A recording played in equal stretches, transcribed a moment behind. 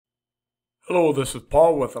Hello, this is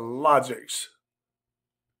Paul with Logix,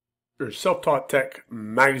 your self-taught tech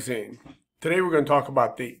magazine. Today we're going to talk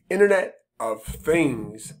about the Internet of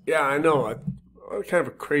Things. Yeah, I know, kind of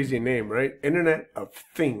a crazy name, right? Internet of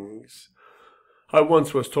Things. I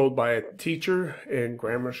once was told by a teacher in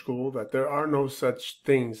grammar school that there are no such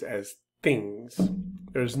things as things.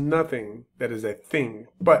 There's nothing that is a thing.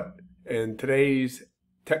 But in today's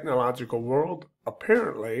technological world,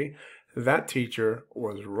 apparently, that teacher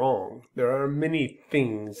was wrong. There are many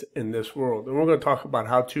things in this world, and we're going to talk about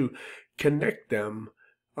how to connect them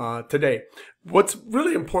today. What's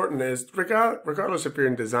really important is, regardless if you're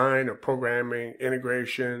in design or programming,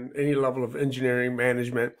 integration, any level of engineering,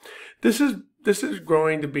 management, this is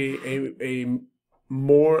going to be a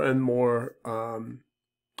more and more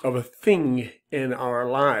of a thing in our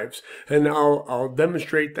lives, and I'll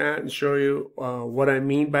demonstrate that and show you what I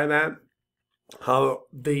mean by that. How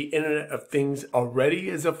the Internet of Things already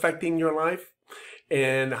is affecting your life,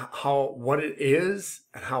 and what it is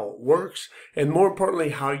and how it works, and more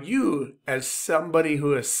importantly, how you, as somebody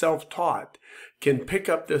who is self-taught, can pick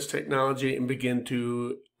up this technology and begin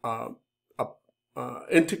to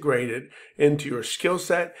integrate it into your skill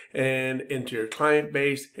set and into your client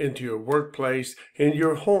base, into your workplace, in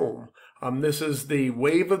your home. This is the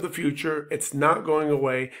wave of the future. It's not going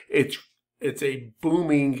away. It's a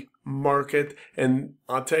booming market, and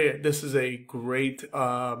I'll tell you, this is a great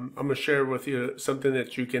I'm going to share with you something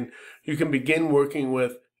that you can begin working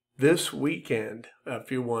with this weekend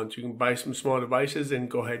if you want. You can buy some small devices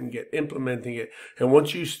and go ahead and get implementing it, and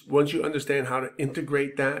once you understand how to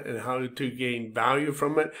integrate that and how to gain value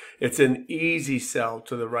from it, it's an easy sell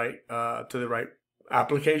to the right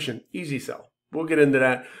application. Easy sell. We'll get into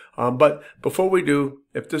that. But before we do,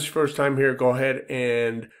 if this is your first time here, go ahead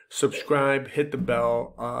and subscribe, hit the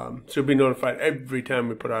bell, so you'll be notified every time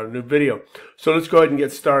we put out a new video. So let's go ahead and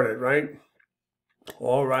get started, right?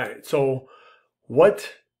 All right. So let's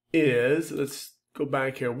go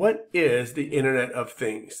back here. What is the Internet of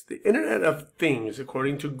Things? The Internet of Things,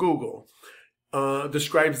 according to Google,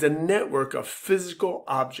 describes the network of physical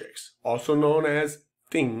objects, also known as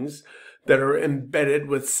things, that are embedded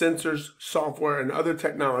with sensors, software, and other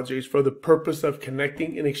technologies for the purpose of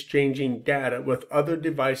connecting and exchanging data with other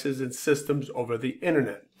devices and systems over the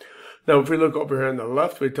internet. Now, if we look over here on the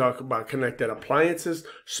left, we talk about connected appliances,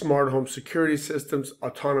 smart home security systems,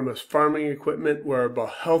 autonomous farming equipment, wearable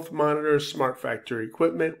health monitors, smart factory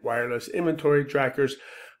equipment, wireless inventory trackers,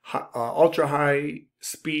 ultra-high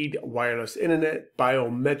speed wireless internet,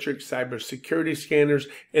 biometric cybersecurity scanners,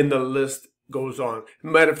 and the list goes on.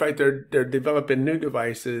 Matter of fact, they're developing new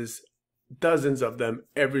devices, dozens of them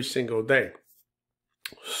every single day.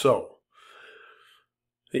 So,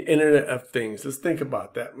 the Internet of Things. Let's think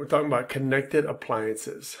about that. We're talking about connected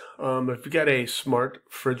appliances. If you got a smart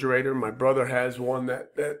refrigerator, my brother has one that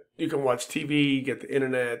you can watch TV, get the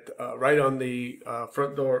internet right on the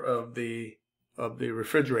front door of the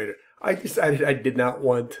refrigerator. I decided I did not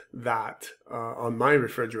want that on my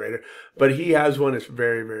refrigerator, but he has one that's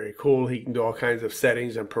very, very cool. He can do all kinds of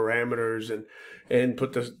settings and parameters and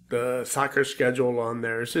put the soccer schedule on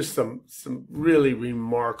there. It's just some really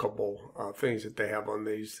remarkable things that they have on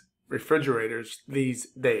these refrigerators these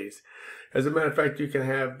days. As a matter of fact, you can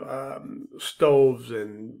have stoves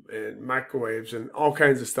and microwaves and all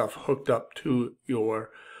kinds of stuff hooked up to your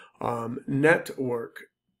network.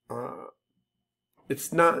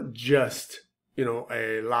 It's not just,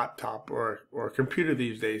 a laptop or a computer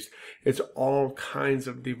these days. It's all kinds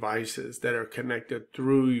of devices that are connected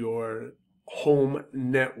through your home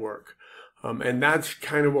network. And that's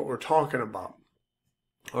kind of what we're talking about.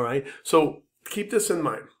 All right. So keep this in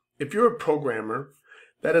mind. If you're a programmer,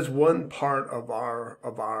 that is one part of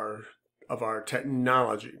our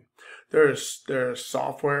technology. There's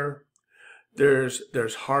software,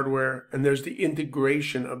 there's hardware, and there's the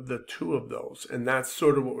integration of the two of those, and that's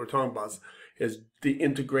sort of what we're talking about, is the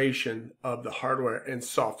integration of the hardware and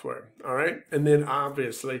software. All right, and then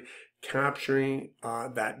obviously capturing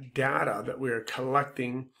that data that we are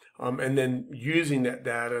collecting, and then using that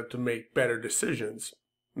data to make better decisions.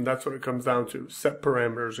 And that's what it comes down to: set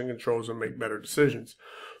parameters and controls and make better decisions.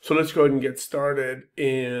 So let's go ahead and get started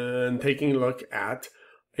in taking a look at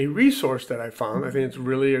a resource that I found. I think it's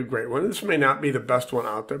really a great one. This may not be the best one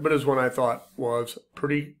out there, but it's one I thought was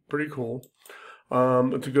pretty cool.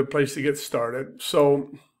 It's a good place to get started. So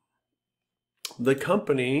the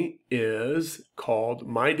company is called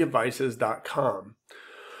mydevices.com.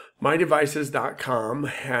 Mydevices.com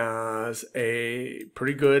has a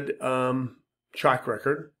pretty good track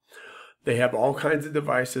record. They have all kinds of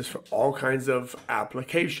devices for all kinds of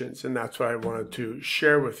applications, and that's what I wanted to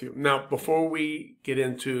share with you. Now, before we get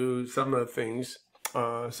into some of the things,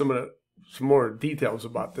 some more details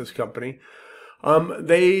about this company,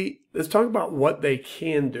 let's talk about what they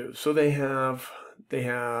can do. So they have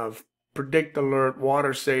predict alert,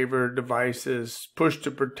 water saver devices, push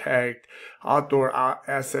to protect, outdoor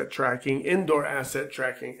asset tracking, indoor asset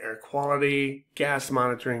tracking, air quality, gas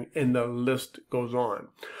monitoring, and the list goes on.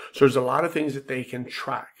 So there's a lot of things that they can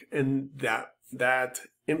track, and that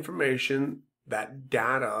information, that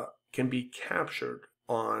data can be captured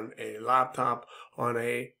on a laptop, on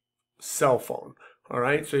a cell phone. All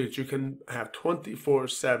right, so that you can have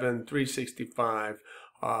 24/7, 365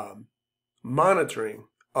 monitoring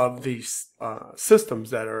of these systems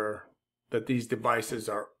that these devices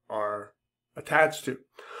are attached to.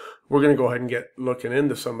 We're going to go ahead and get looking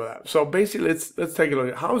into some of that. So basically, let's take a look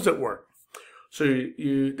at how does it work. So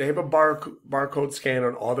they have a barcode scan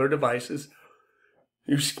on all their devices.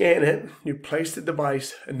 You scan it, you place the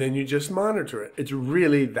device, and then you just monitor it. It's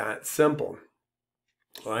really that simple.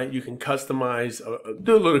 All right, you can customize,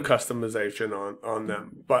 do a little customization on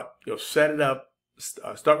them, but you'll set it up.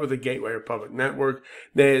 Start with a gateway or public network,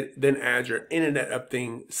 then add your Internet of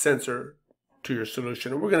Things sensor to your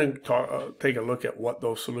solution. And we're going to take a look at what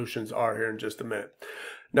those solutions are here in just a minute.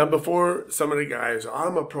 Now, before some of the guys,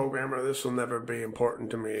 I'm a programmer, this will never be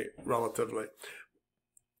important to me relatively.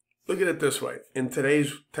 Look at it this way. In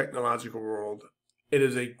today's technological world, it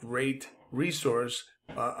is a great resource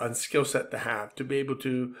and skill set to have, to be able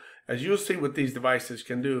to, as you'll see what these devices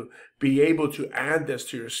can do, be able to add this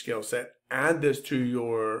to your skill set, add this to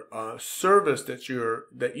your service that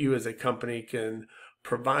you as a company can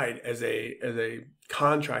provide as a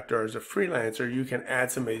contractor, as a freelancer. You can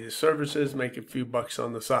add some of these services, make a few bucks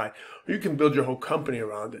on the side, or you can build your whole company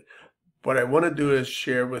around it. What I want to do is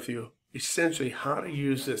share with you essentially how to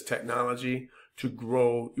use this technology to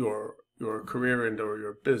grow your career and or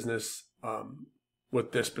your business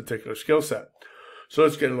with this particular skill set. So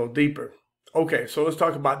let's get a little deeper. Okay, so let's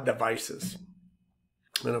talk about devices.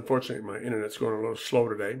 And unfortunately, my internet's going a little slow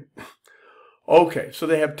today. Okay, so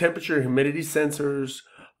they have temperature, humidity sensors.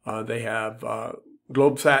 They have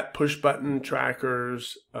GlobeSat push button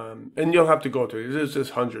trackers. And you'll have to go through these. There's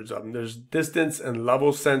just hundreds of them. There's distance and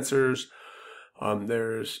level sensors.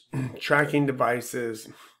 There's tracking devices.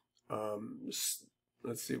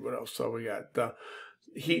 Let's see what else. So we got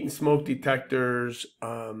heat and smoke detectors,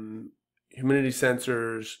 humidity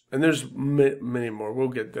sensors, and there's many more. We'll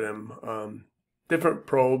get to them. Different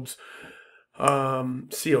probes, CO2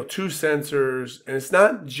 sensors, and it's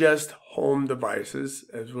not just home devices,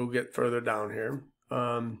 as we'll get further down here.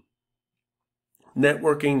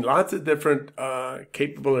 Networking, lots of different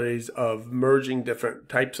capabilities of merging different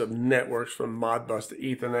types of networks from Modbus to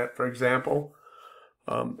Ethernet, for example.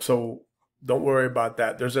 So don't worry about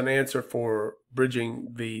that. There's an answer for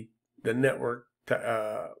bridging the network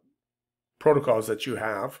protocols that you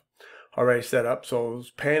have already set up. So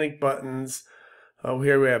those panic buttons.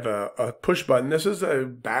 Here we have a push button. This is a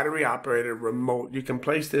battery operated remote. You can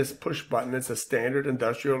place this push button. It's a standard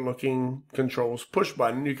industrial looking controls push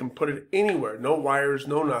button. You can put it anywhere. No wires,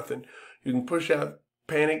 no nothing. You can push that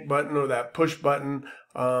panic button or that push button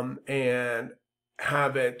and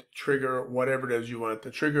have it trigger whatever it is you want it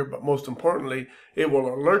to trigger. But most importantly, it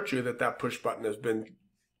will alert you that that push button has been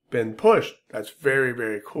pushed. That's very,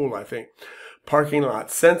 very cool, I think. Parking lot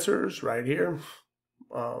sensors right here.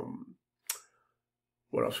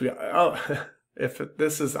 What else we got? Oh, I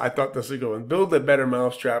thought this would go and build a better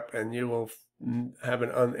mousetrap and you will have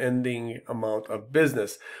an unending amount of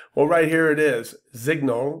business. Well, right here it is,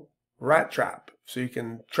 Signal Rat Trap. So you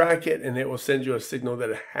can track it and it will send you a signal that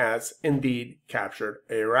it has indeed captured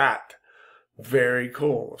a rat. Very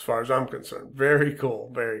cool as far as I'm concerned. Very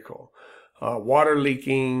cool, very cool. Water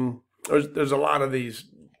leaking. There's a lot of these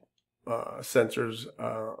sensors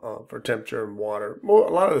for temperature and water. Well, a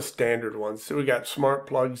lot of the standard ones. So we got smart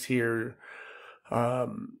plugs here,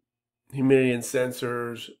 humidity and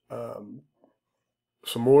sensors, some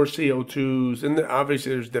more CO2s, and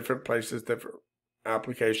obviously there's different places, different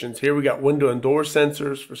applications. Here we got window and door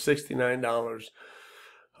sensors for $69.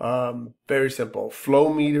 Very simple.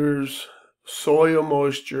 Flow meters, soil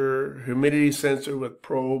moisture, humidity sensor with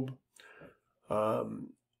probe.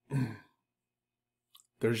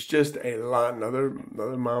 There's just a lot. Another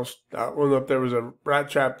mouse. Well, if there was a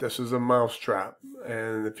rat trap, this is a mouse trap.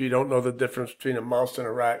 And if you don't know the difference between a mouse and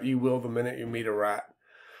a rat, you will the minute you meet a rat.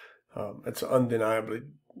 They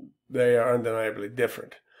are undeniably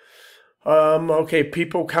different. Okay,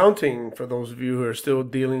 people counting, for those of you who are still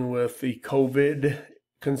dealing with the COVID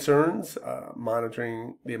concerns,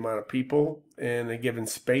 monitoring the amount of people in a given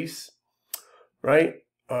space, right?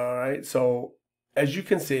 All right. So as you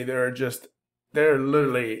can see, there are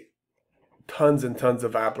literally tons and tons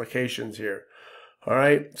of applications here. All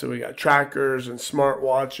right. So we got trackers and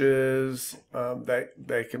smartwatches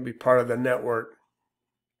that can be part of the network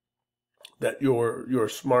that your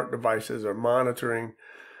smart devices are monitoring.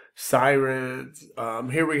 Sirens.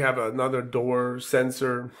 Here we have another door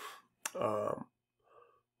sensor,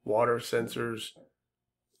 water sensors.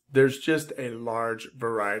 There's just a large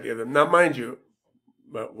variety of them. Now, mind you,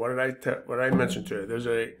 but what did I mention to you?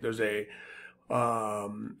 There's a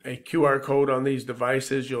QR code on these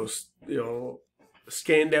devices. You'll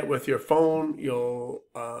scan that with your phone. You'll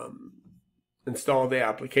install the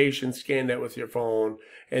application, scan that with your phone,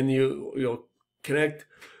 and you'll connect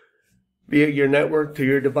via your network to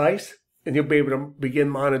your device, and you'll be able to begin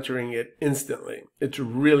monitoring it instantly. It's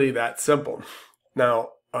really that simple.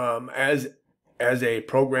 Now, as a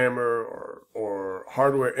programmer or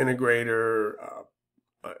hardware integrator,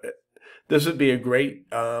 this would be a great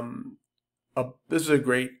this is a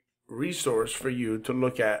great resource for you to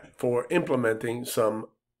look at for implementing some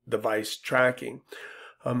device tracking.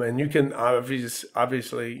 And you can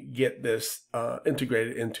obviously get this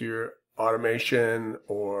integrated into your automation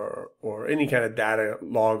or any kind of data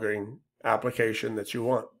logging application that you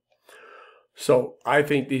want. So I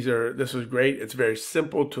think this is great. It's very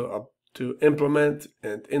simple to implement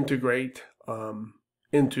and integrate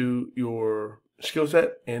into your skill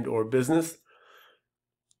set and or business.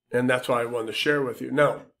 And that's why I wanted to share with you.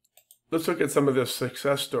 Now, let's look at some of the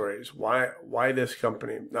success stories. Why this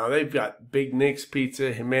company? Now, they've got Big Nick's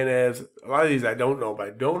Pizza, Jimenez. A lot of these I don't know, but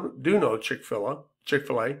I do know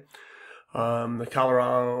Chick-fil-A. The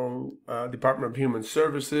Colorado Department of Human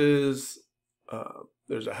Services.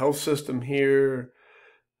 There's a health system here.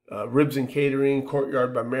 Ribs and Catering,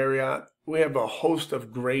 Courtyard by Marriott. We have a host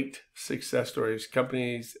of great success stories,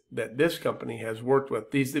 companies that this company has worked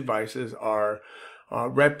with. These devices are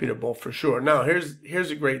reputable for sure. Now,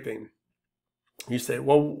 here's a great thing. You say,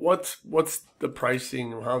 well, what's the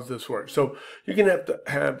pricing? How's this work? So you can have to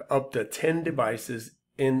have up to 10 devices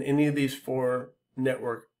in any of these 4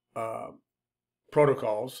 network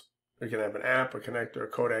protocols. You can have an app, a connector, a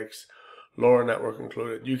codecs, LoRa network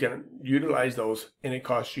included. You can utilize those, and it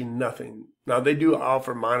costs you nothing. Now, they do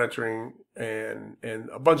offer monitoring and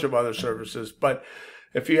a bunch of other services, but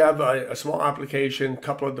if you have a small application,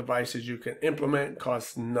 couple of devices you can implement,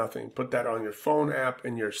 costs nothing. Put that on your phone app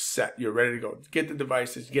and you're set. You're ready to go. Get the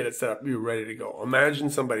devices, get it set up, you're ready to go. Imagine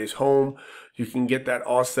somebody's home. You can get that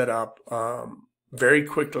all set up very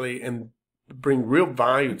quickly and bring real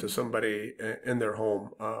value to somebody in their home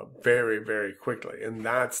very, very quickly. And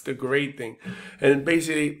that's the great thing. And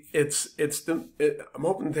basically, I'm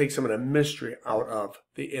hoping to take some of the mystery out of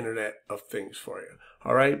the Internet of Things for you.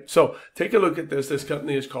 All right. So take a look at this. This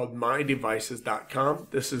company is called mydevices.com.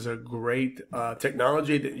 This is a great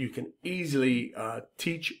technology that you can easily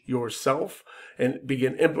teach yourself and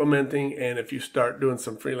begin implementing. And if you start doing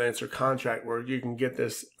some freelancer contract work, you can get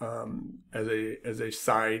this as a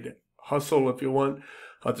side hustle, if you want,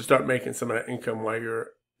 to start making some of that income while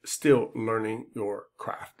you're still learning your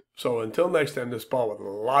craft. So until next time, this is Paul with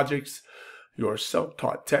Logix, your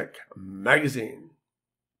self-taught tech magazine.